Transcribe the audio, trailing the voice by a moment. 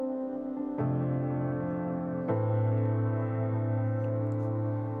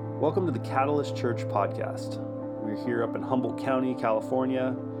Welcome to the Catalyst Church podcast. We're here up in Humboldt County,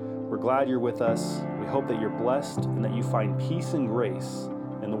 California. We're glad you're with us. We hope that you're blessed and that you find peace and grace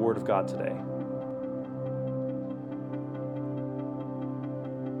in the Word of God today.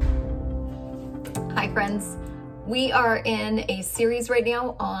 Hi friends, we are in a series right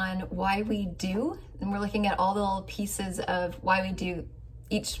now on why we do, and we're looking at all the little pieces of why we do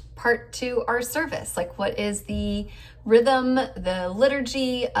each part to our service. Like, what is the rhythm, the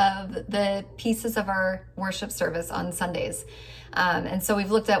liturgy of the pieces of our worship service on Sundays. And so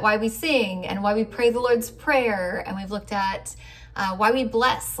we've looked at why we sing and why we pray the Lord's Prayer, and we've looked at why we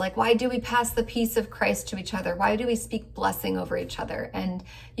bless, like why do we pass the peace of Christ to each other? Why do we speak blessing over each other? And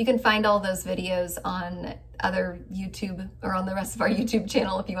you can find all those videos on other YouTube or on the rest of our YouTube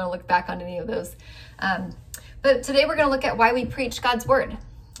channel if you want to look back on any of those. But today we're going to look at why we preach God's Word.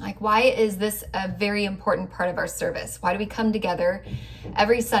 Like, why is this a very important part of our service? Why do we come together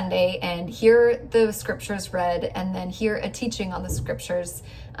every Sunday and hear the scriptures read and then hear a teaching on the scriptures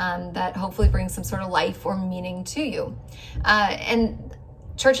that hopefully brings some sort of life or meaning to you? And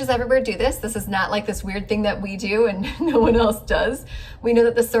churches everywhere do this. This is not like this weird thing that we do and no one else does. We know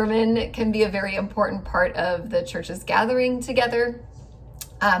that the sermon can be a very important part of the church's gathering together.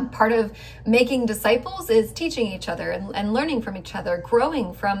 Part of making disciples is teaching each other and learning from each other,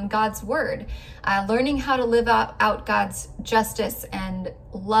 growing from God's Word, learning how to live out God's justice and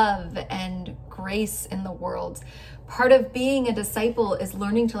love and grace in the world. Part of being a disciple is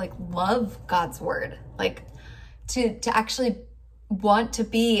learning to love God's Word, to actually want to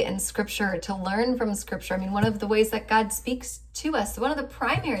be in Scripture, to learn from Scripture. I mean, one of the ways that God speaks to us, one of the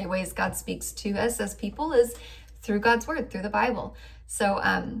primary ways God speaks to us as people is through God's Word, through the Bible. So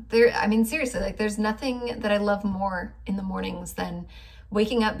seriously, there's nothing that I love more in the mornings than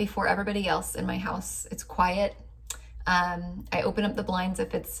waking up before everybody else in my house. It's quiet. I open up the blinds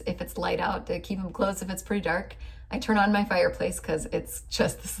if it's light out to keep them closed if it's pretty dark. I turn on my fireplace because it's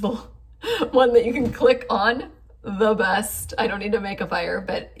just this little one that you can click on. The best. I don't need to make a fire,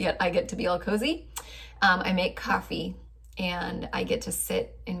 but yet I get to be all cozy. I make coffee and I get to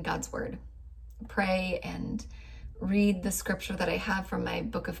sit in God's Word, pray and read the scripture that I have from my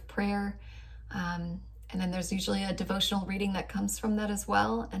book of prayer. And then there's usually a devotional reading that comes from that as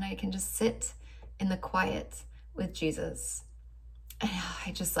well. And I can just sit in the quiet with Jesus. And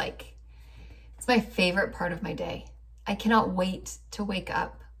it's my favorite part of my day. I cannot wait to wake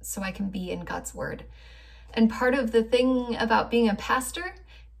up so I can be in God's Word. And part of the thing about being a pastor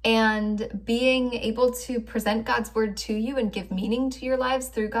and being able to present God's Word to you and give meaning to your lives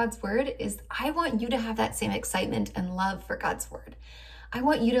through God's Word is I want you to have that same excitement and love for God's Word. I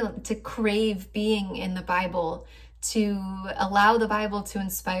want you to crave being in the Bible, to allow the Bible to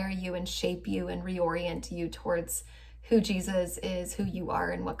inspire you and shape you and reorient you towards who Jesus is, who you are,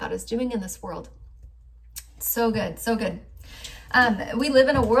 and what God is doing in this world. So good, so good. We live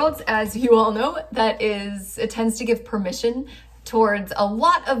in a world, as you all know, it tends to give permission towards a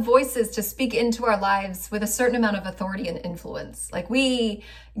lot of voices to speak into our lives with a certain amount of authority and influence. Like, we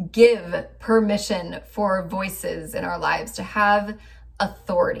give permission for voices in our lives to have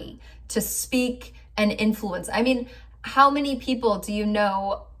authority, to speak and influence. I mean, how many people do you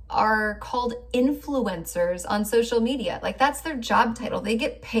know are called influencers on social media? That's their job title. They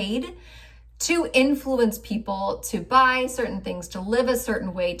get paid to influence people to buy certain things, to live a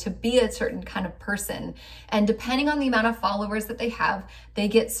certain way, to be a certain kind of person. And depending on the amount of followers that they have, they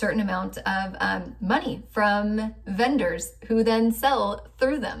get certain amount of money from vendors who then sell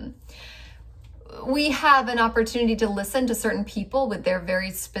through them. We have an opportunity to listen to certain people with their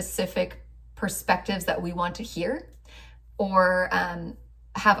very specific perspectives that we want to hear, or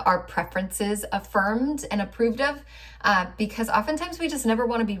have our preferences affirmed and approved of, because oftentimes we just never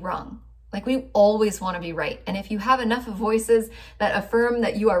want to be wrong. We always want to be right. And if you have enough voices that affirm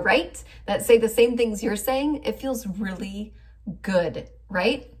that you are right, that say the same things you're saying, it feels really good,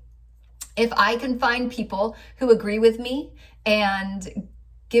 right? If I can find people who agree with me and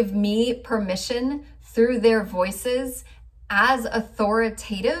give me permission through their voices as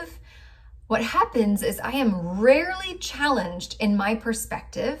authoritative, what happens is I am rarely challenged in my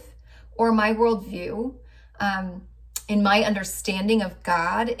perspective or my worldview, in my understanding of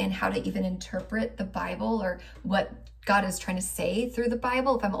God and how to even interpret the Bible or what God is trying to say through the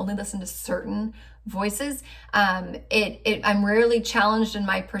Bible. If I'm only listening to certain voices, I'm rarely challenged in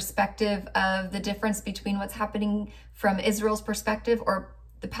my perspective of the difference between what's happening from Israel's perspective or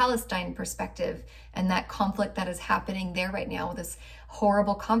the Palestine perspective, and that conflict that is happening there right now, this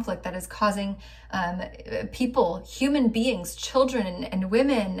horrible conflict that is causing people, human beings, children and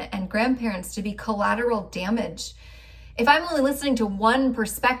women and grandparents to be collateral damage. If I'm only listening to one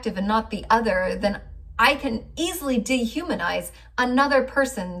perspective and not the other, then I can easily dehumanize another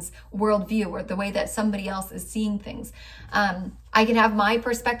person's worldview or the way that somebody else is seeing things. I can have my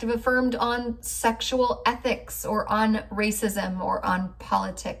perspective affirmed on sexual ethics or on racism or on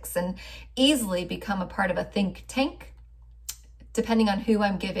politics and easily become a part of a think tank, depending on who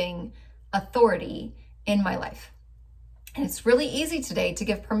I'm giving authority in my life. And it's really easy today to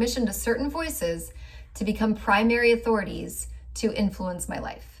give permission to certain voices to become primary authorities to influence my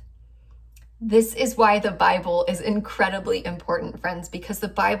life. This is why the Bible is incredibly important, friends, because the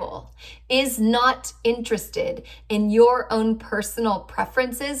Bible is not interested in your own personal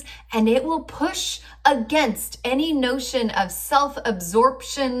preferences, and it will push against any notion of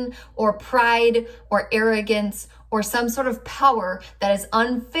self-absorption or pride or arrogance or some sort of power that is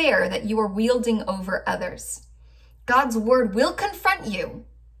unfair that you are wielding over others. God's word will confront you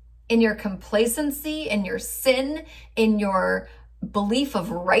in your complacency, in your sin, in your belief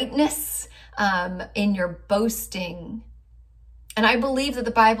of rightness, in your boasting. And I believe that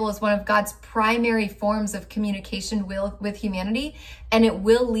the Bible is one of God's primary forms of communication with humanity, and it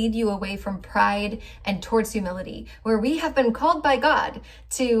will lead you away from pride and towards humility, where we have been called by God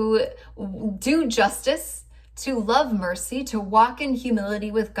to do justice, to love mercy, to walk in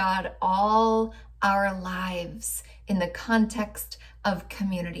humility with God all our lives in the context of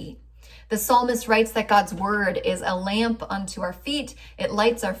community. The psalmist writes that God's word is a lamp unto our feet. It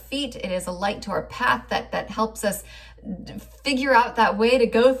lights our feet. It is a light to our path that helps us figure out that way to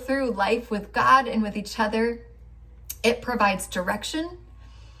go through life with God and with each other. It provides direction.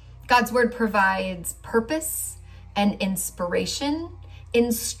 God's word provides purpose and inspiration,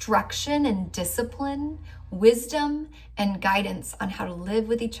 instruction and discipline, wisdom and guidance on how to live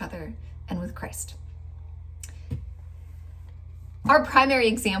with each other and with Christ. Our primary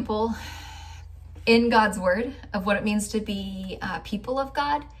example in God's word of what it means to be people of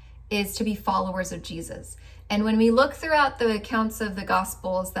God is to be followers of Jesus. And when we look throughout the accounts of the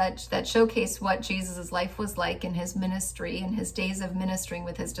Gospels that showcase what Jesus' life was like in his ministry and his days of ministering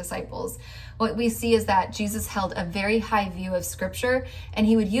with his disciples, what we see is that Jesus held a very high view of Scripture, and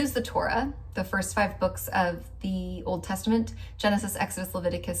he would use the Torah, the first 5 books of the Old Testament, Genesis, Exodus,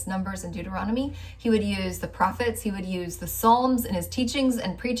 Leviticus, Numbers, and Deuteronomy. He would use the prophets, he would use the Psalms in his teachings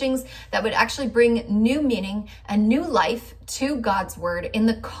and preachings that would actually bring new meaning and new life to God's word in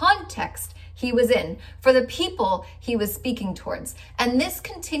the context he was in, for the people he was speaking towards. And this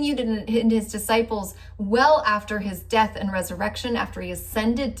continued in his disciples well after his death and resurrection, after he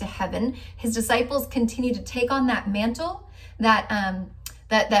ascended to heaven. His disciples continued to take on that mantle,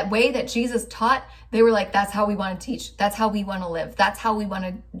 that way that Jesus taught. They were like, that's how we want to teach. That's how we want to live. That's how we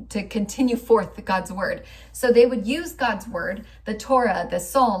want to continue forth God's word. So they would use God's word, the Torah, the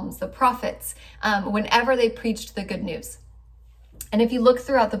Psalms, the prophets, whenever they preached the good news. And if you look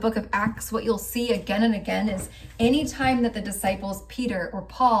throughout the book of Acts, what you'll see again and again is anytime that the disciples, Peter or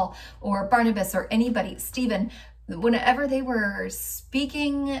Paul or Barnabas or anybody, Stephen, whenever they were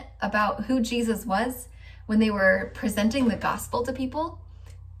speaking about who Jesus was, when they were presenting the gospel to people,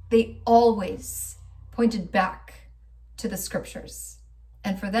 they always pointed back to the scriptures.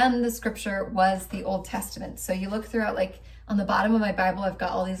 And for them, the scripture was the Old Testament. So you look throughout, like on the bottom of my Bible, I've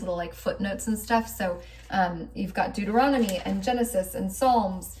got all these little like footnotes and stuff. So you've got Deuteronomy and Genesis and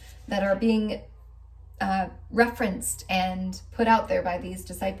Psalms that are being referenced and put out there by these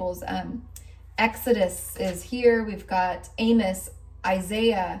disciples. Exodus is here. We've got Amos,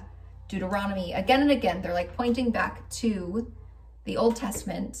 Isaiah, Deuteronomy. Again and again, they're like pointing back to the Old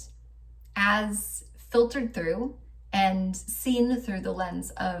Testament as filtered through and seen through the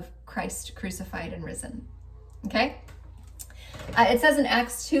lens of Christ crucified and risen. Okay? It says in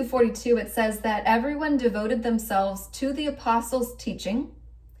Acts 2:42, it says that everyone devoted themselves to the apostles' teaching,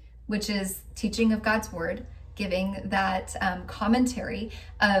 which is teaching of God's word, giving that commentary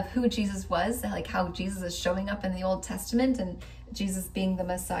of who Jesus was, like how Jesus is showing up in the Old Testament and Jesus being the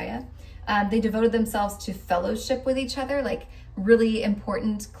Messiah. They devoted themselves to fellowship with each other, like really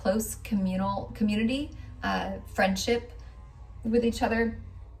important, close community, friendship with each other,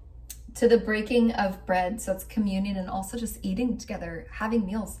 to the breaking of bread, so it's communion, and also just eating together, having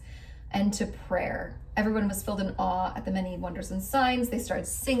meals, and to prayer. Everyone was filled in awe at the many wonders and signs. They started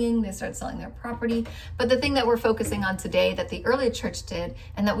singing, they started selling their property. But the thing that we're focusing on today that the early church did,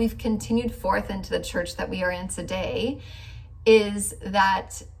 and that we've continued forth into the church that we are in today, is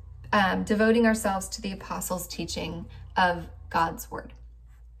that devoting ourselves to the apostles' teaching of God's word.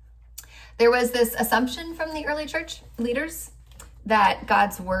 There was this assumption from the early church leaders that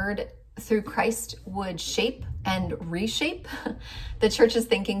God's word through Christ would shape and reshape the church's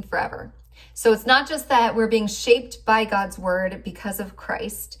thinking forever. So it's not just that we're being shaped by God's word because of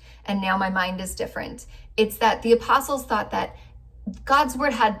Christ, and now my mind is different. It's that the apostles thought that God's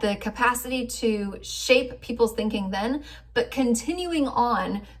word had the capacity to shape people's thinking then, but continuing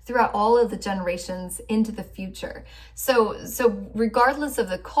on throughout all of the generations into the future. So regardless of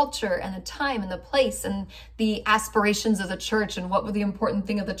the culture and the time and the place and the aspirations of the church and what the important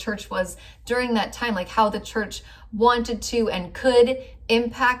thing of the church was during that time, like how the church wanted to and could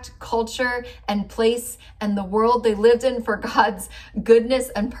impact culture and place and the world they lived in for God's goodness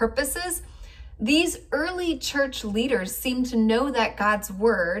and purposes, these early church leaders seem to know that God's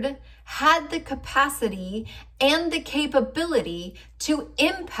word had the capacity and the capability to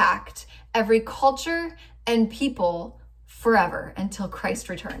impact every culture and people forever until Christ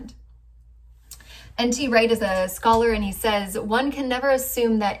returned. N.T. Wright is a scholar, and he says, one can never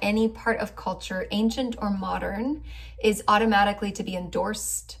assume that any part of culture, ancient or modern, is automatically to be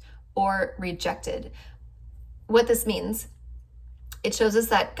endorsed or rejected. What this means, it shows us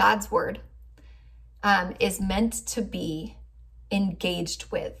that God's word is meant to be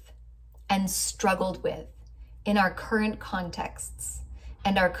engaged with and struggled with in our current contexts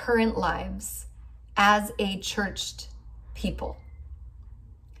and our current lives as a churched people.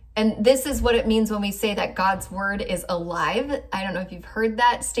 And this is what it means when we say that God's word is alive. I don't know if you've heard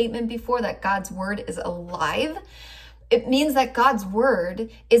that statement before, that God's word is alive. It means that God's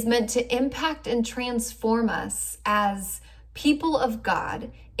word is meant to impact and transform us as people of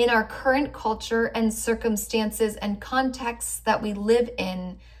God in our current culture and circumstances and contexts that we live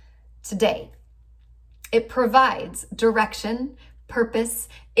in today. It provides direction, purpose,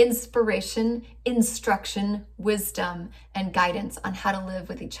 inspiration, instruction, wisdom, and guidance on how to live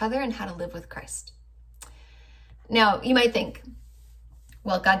with each other and how to live with Christ. Now, you might think,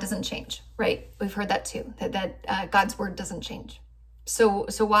 well, God doesn't change, right? We've heard that too, that God's word doesn't change. So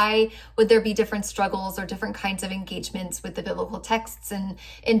why would there be different struggles or different kinds of engagements with the biblical texts and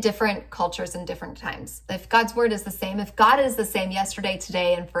in different cultures and different times? If God's word is the same, if God is the same yesterday,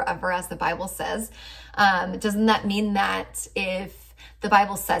 today, and forever, as the Bible says, doesn't that mean that if the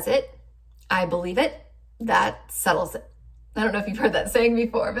Bible says it, I believe it, that settles it? I don't know if you've heard that saying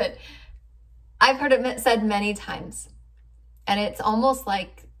before, but I've heard it said many times. And it's almost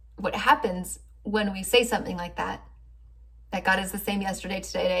like what happens when we say something like that God is the same yesterday,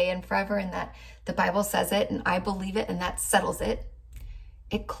 today, and forever, and that the Bible says it, and I believe it, and that settles it.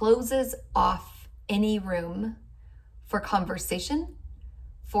 It closes off any room for conversation,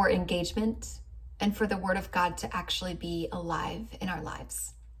 for engagement, and for the word of God to actually be alive in our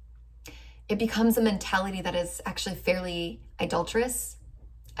lives. It becomes a mentality that is actually fairly idolatrous,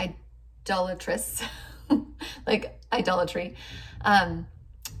 like idolatry,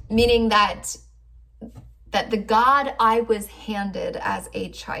 meaning that the God I was handed as a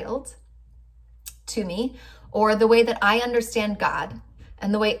child to me, or the way that I understand God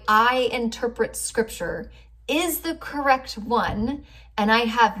and the way I interpret scripture is the correct one, and I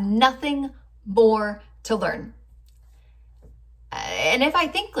have nothing more to learn. And if I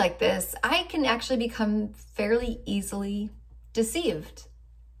think like this, I can actually become fairly easily deceived.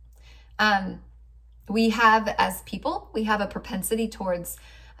 We have, as people, we have a propensity towards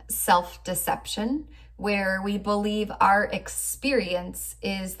self-deception, where we believe our experience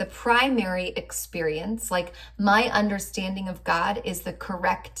is the primary experience, like my understanding of God is the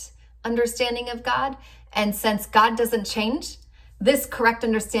correct understanding of God. And since God doesn't change, this correct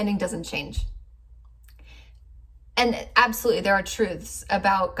understanding doesn't change. And absolutely, there are truths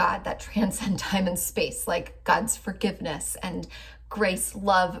about God that transcend time and space, like God's forgiveness and grace,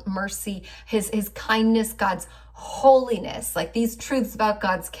 love, mercy, his kindness, God's holiness. Like these truths about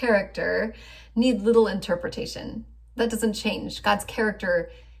God's character need little interpretation. That doesn't change. God's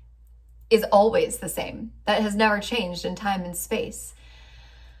character is always the same. That has never changed in time and space.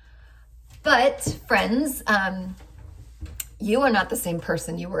 But friends, you are not the same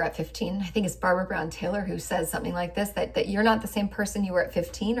person you were at 15. I think it's Barbara Brown Taylor who says something like this, that you're not the same person you were at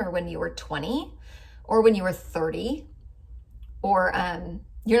 15 or when you were 20 or when you were 30, or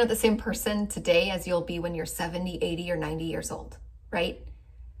you're not the same person today as you'll be when you're 70, 80, or 90 years old, right?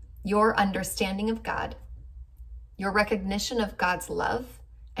 Your understanding of God, your recognition of God's love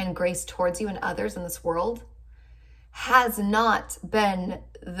and grace towards you and others in this world has not been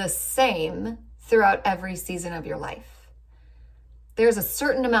the same throughout every season of your life. There's a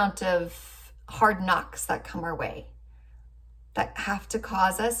certain amount of hard knocks that come our way that have to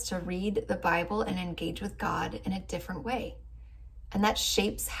cause us to read the Bible and engage with God in a different way. And that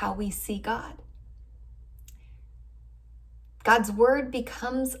shapes how we see God. God's word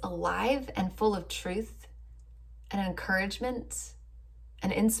becomes alive and full of truth and encouragement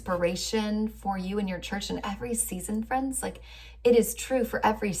an inspiration for you and your church in every season, friends. Like, it is true for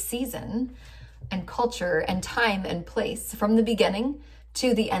every season and culture and time and place, from the beginning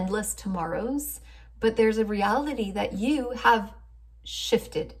to the endless tomorrows. But there's a reality that you have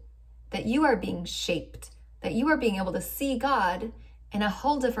shifted, that you are being shaped, that you are being able to see God in a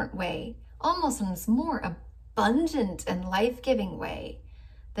whole different way, almost in this more abundant and life-giving way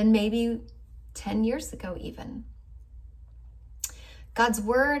than maybe 10 years ago even. God's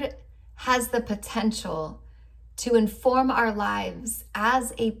word has the potential to inform our lives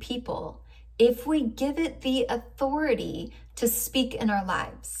as a people if we give it the authority to speak in our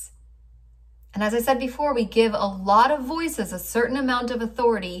lives. And as I said before, we give a lot of voices a certain amount of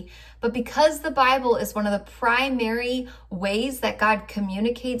authority, but because the Bible is one of the primary ways that God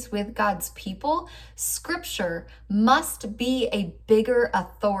communicates with God's people, Scripture must be a bigger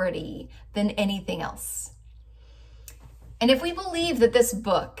authority than anything else. And if we believe that this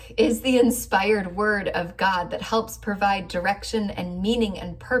book is the inspired word of God that helps provide direction and meaning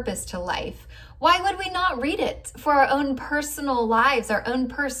and purpose to life, why would we not read it for our own personal lives, our own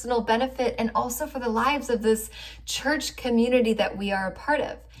personal benefit, and also for the lives of this church community that we are a part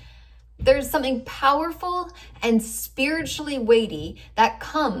of? There's something powerful and spiritually weighty that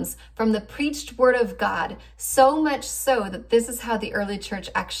comes from the preached word of God, so much so that this is how the early church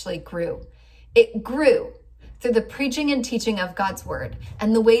actually grew. It grew through the preaching and teaching of God's word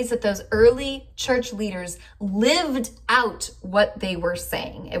and the ways that those early church leaders lived out what they were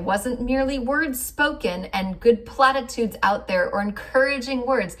saying. It wasn't merely words spoken and good platitudes out there or encouraging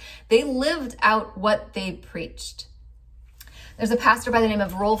words. They lived out what they preached. There's a pastor by the name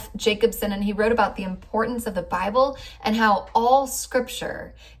of Rolf Jacobson, and he wrote about the importance of the Bible and how all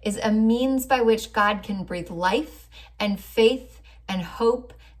Scripture is a means by which God can breathe life and faith and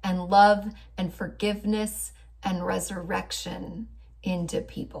hope and love and forgiveness and resurrection into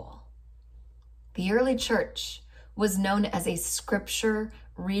people. The early church was known as a Scripture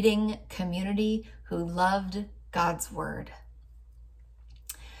reading community who loved God's word.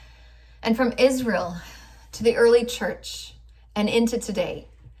 And from Israel to the early church and into today,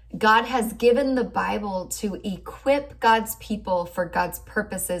 God has given the Bible to equip God's people for God's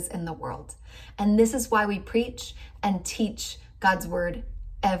purposes in the world. And this is why we preach and teach God's word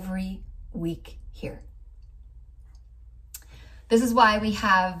every week here. This is why we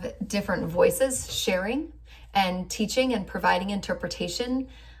have different voices sharing and teaching and providing interpretation,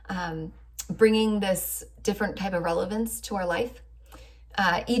 bringing this different type of relevance to our life.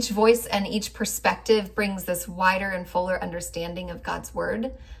 Each voice and each perspective brings this wider and fuller understanding of God's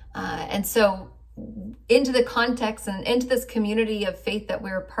word. And so into the context and into this community of faith that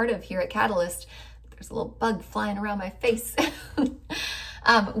we're a part of here at Catalyst, there's a little bug flying around my face.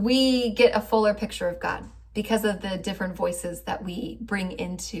 We get a fuller picture of God because of the different voices that we bring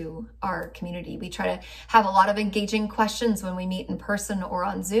into our community. We try to have a lot of engaging questions when we meet in person or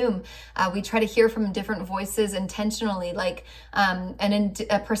on Zoom. We try to hear from different voices intentionally, like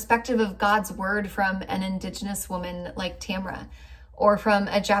a perspective of God's word from an Indigenous woman like Tamra, or from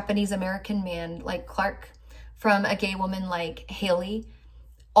a Japanese American man like Clark, from a gay woman like Haley.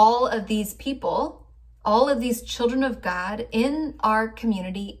 All of these people, all of these children of God in our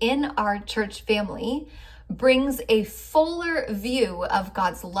community, in our church family, brings a fuller view of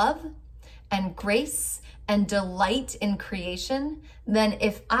God's love and grace and delight in creation than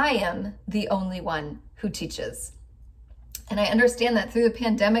if I am the only one who teaches. And I understand that through the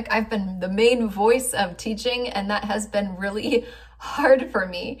pandemic, I've been the main voice of teaching, and that has been really hard for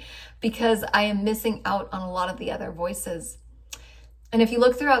me because I am missing out on a lot of the other voices. And if you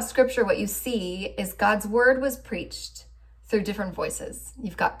look throughout Scripture, what you see is God's word was preached through different voices.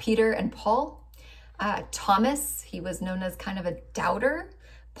 You've got Peter and Paul. Thomas, he was known as kind of a doubter.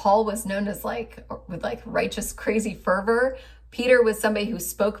 Paul was known as with righteous, crazy fervor. Peter was somebody who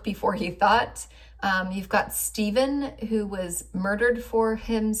spoke before he thought. You've got Stephen, who was murdered for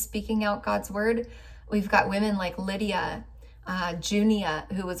him speaking out God's word. We've got women like Lydia, Junia,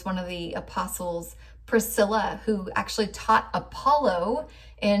 who was one of the apostles, Priscilla, who actually taught Apollo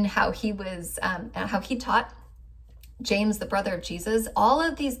in how he taught James, the brother of Jesus. All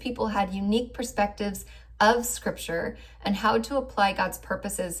of these people had unique perspectives of Scripture and how to apply God's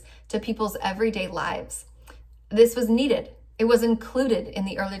purposes to people's everyday lives. This was needed. It was included in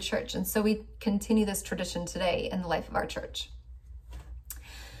the early church. And so we continue this tradition today in the life of our church.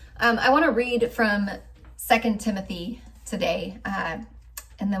 I want to read from 2 Timothy today, and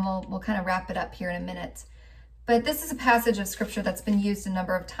then we'll kind of wrap it up here in a minute. But this is a passage of Scripture that's been used a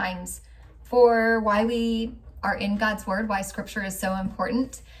number of times for why we are in God's word, why Scripture is so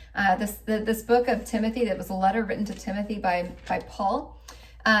important. This book of Timothy, that was a letter written to Timothy by Paul.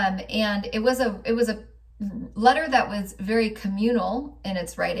 And it was a letter that was very communal in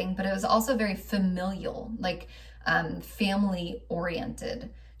its writing, but it was also very familial, like family oriented,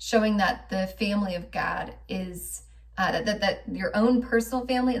 showing that the family of God is that your own personal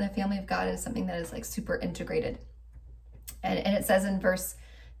family and the family of God is something that is like super integrated. And it says in verse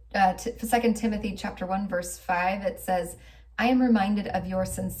 2 Timothy chapter 1, verse 5, it says, I am reminded of your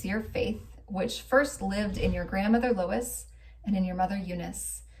sincere faith, which first lived in your grandmother Lois and in your mother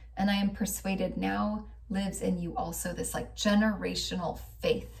Eunice, and I am persuaded now lives in you also. This like generational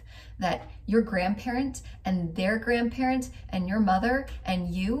faith that your grandparent and their grandparent and your mother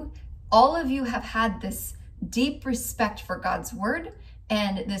and you, all of you have had this deep respect for God's word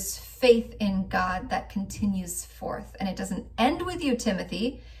and this faith in God that continues forth. And it doesn't end with you,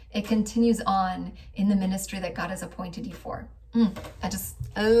 Timothy. It continues on in the ministry that God has appointed you for. I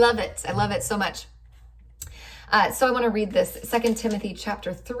love it. I love it so much. So I want to read this, 2 Timothy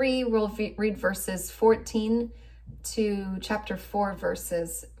chapter 3. We'll read verses 14 to chapter 4,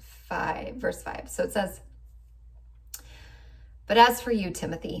 verse 5. So it says, but as for you,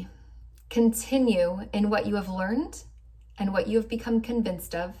 Timothy, continue in what you have learned and what you have become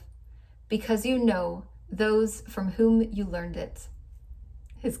convinced of, because you know those from whom you learned it,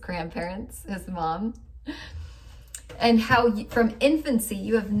 his grandparents, his mom, and how from infancy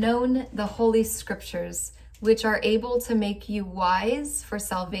you have known the Holy Scriptures, which are able to make you wise for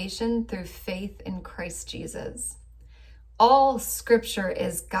salvation through faith in Christ Jesus. All Scripture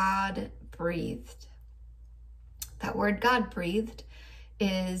is God-breathed. That word God-breathed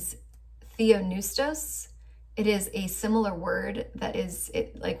is theopneustos. It is a similar word that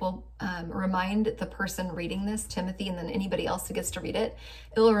will remind the person reading this, Timothy, and then anybody else who gets to read it.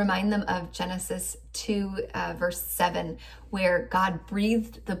 It will remind them of Genesis 2, verse 7, where God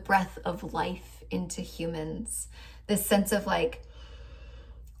breathed the breath of life into humans. This sense of like,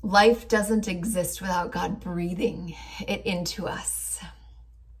 life doesn't exist without God breathing it into us.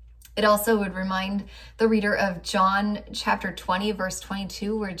 It also would remind the reader of John chapter 20, verse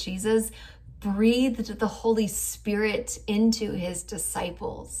 22, where Jesus breathed the Holy Spirit into his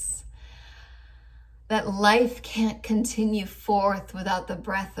disciples. That life can't continue forth without the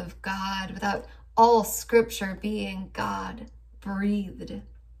breath of God, without all Scripture being God-breathed.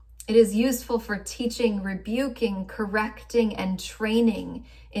 It is useful for teaching, rebuking, correcting, and training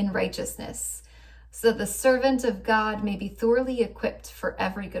in righteousness, so that the servant of God may be thoroughly equipped for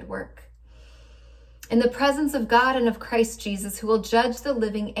every good work. In the presence of God and of Christ Jesus, who will judge the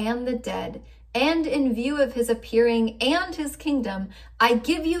living and the dead, and in view of his appearing and his kingdom, I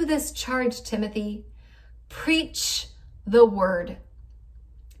give you this charge, Timothy. Preach the word.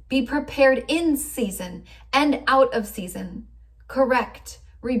 Be prepared in season and out of season. Correct,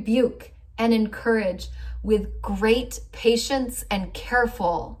 rebuke, and encourage with great patience and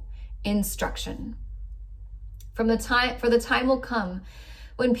careful instruction. For the time will come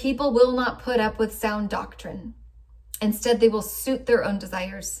when people will not put up with sound doctrine. Instead, they will suit their own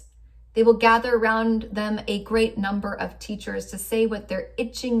desires. They will gather around them a great number of teachers to say what their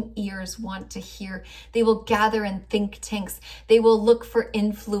itching ears want to hear. They will gather in think tanks. They will look for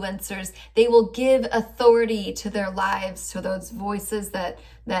influencers. They will give authority to their lives, to those voices that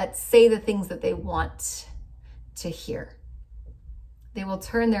say the things that they want to hear. They will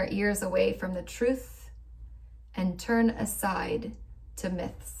turn their ears away from the truth and turn aside to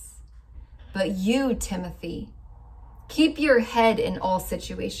myths. But you, Timothy, keep your head in all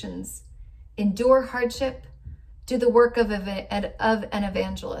situations. Endure hardship. Do the work of an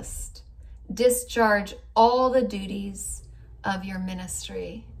evangelist. Discharge all the duties of your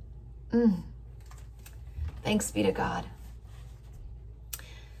ministry. Thanks be to God.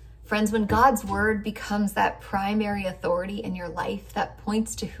 Friends, when God's word becomes that primary authority in your life that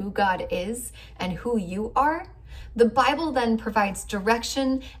points to who God is and who you are, the Bible then provides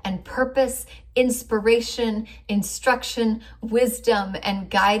direction and purpose, inspiration, instruction, wisdom, and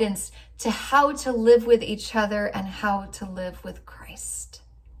guidance to how to live with each other and how to live with Christ.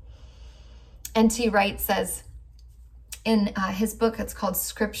 N.T. Wright says in his book, it's called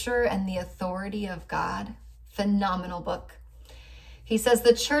Scripture and the Authority of God, phenomenal book. He says,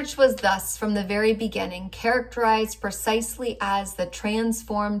 the church was thus from the very beginning characterized precisely as the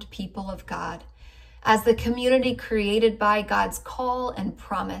transformed people of God, as the community created by God's call and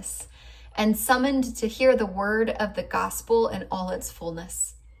promise, and summoned to hear the word of the gospel in all its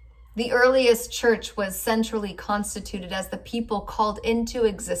fullness. The earliest church was centrally constituted as the people called into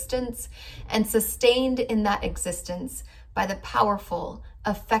existence and sustained in that existence by the powerful,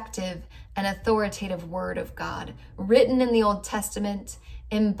 effective, and authoritative word of God, written in the Old Testament,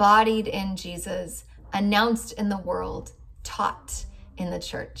 embodied in Jesus, announced in the world, taught in the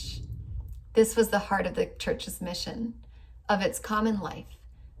church. This was the heart of the church's mission, of its common life,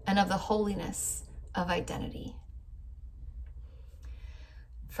 and of the holiness of identity.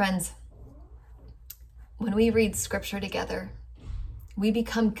 Friends, when we read scripture together, we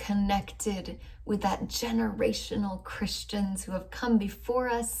become connected with that generational Christians who have come before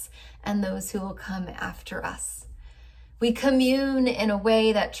us and those who will come after us. We commune in a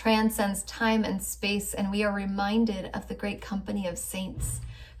way that transcends time and space, and we are reminded of the great company of saints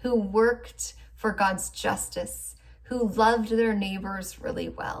who worked for God's justice, who loved their neighbors really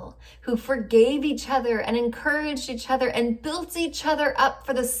well, who forgave each other and encouraged each other and built each other up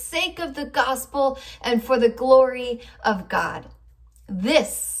for the sake of the gospel and for the glory of God.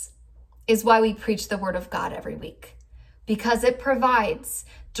 This is why we preach the word of God every week, because it provides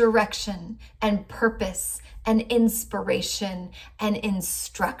direction and purpose and inspiration and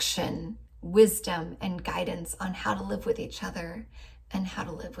instruction, wisdom and guidance on how to live with each other and how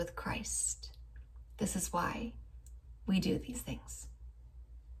to live with Christ. This is why we do these things.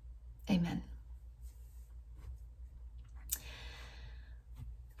 Amen.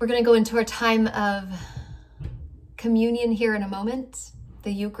 We're going to go into our time of communion here in a moment,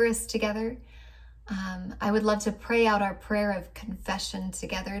 the Eucharist together. I would love to pray out our prayer of confession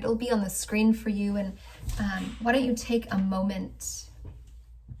together. It'll be on the screen for you. And why don't you take a moment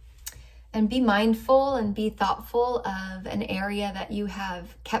and be mindful and be thoughtful of an area that you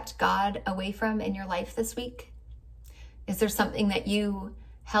have kept God away from in your life this week? Is there something that you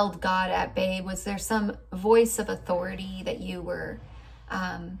held God at bay? Was there some voice of authority that you were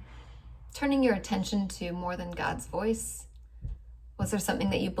turning your attention to more than God's voice? Was there something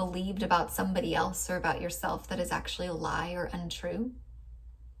that you believed about somebody else or about yourself that is actually a lie or untrue?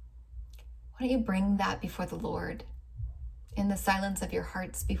 Why don't you bring that before the Lord in the silence of your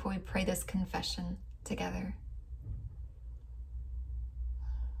hearts before we pray this confession together?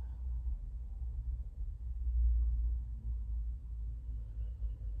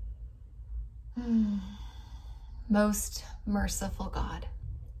 Most merciful God,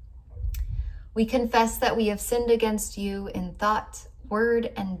 we confess that we have sinned against you in thought,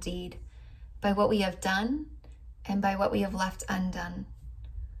 word, and deed, by what we have done and by what we have left undone.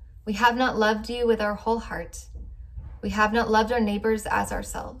 We have not loved you with our whole heart. We have not loved our neighbors as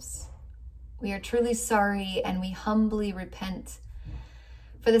ourselves. We are truly sorry and we humbly repent.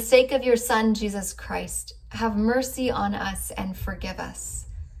 For the sake of your Son, Jesus Christ, have mercy on us and forgive us,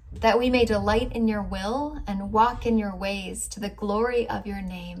 that we may delight in your will and walk in your ways to the glory of your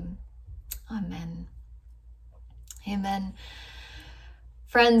name. Amen. Amen.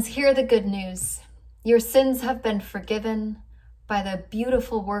 Friends, hear the good news. Your sins have been forgiven by the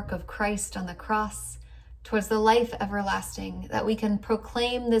beautiful work of Christ on the cross towards the life everlasting, that we can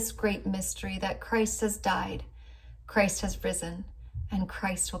proclaim this great mystery that Christ has died, Christ has risen, and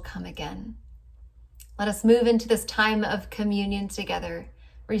Christ will come again. Let us move into this time of communion together,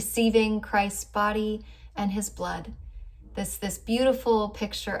 receiving Christ's body and his blood. This beautiful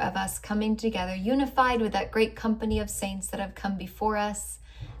picture of us coming together, unified with that great company of saints that have come before us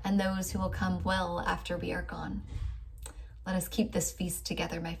and those who will come well after we are gone. Let us keep this feast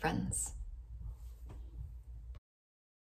together, my friends.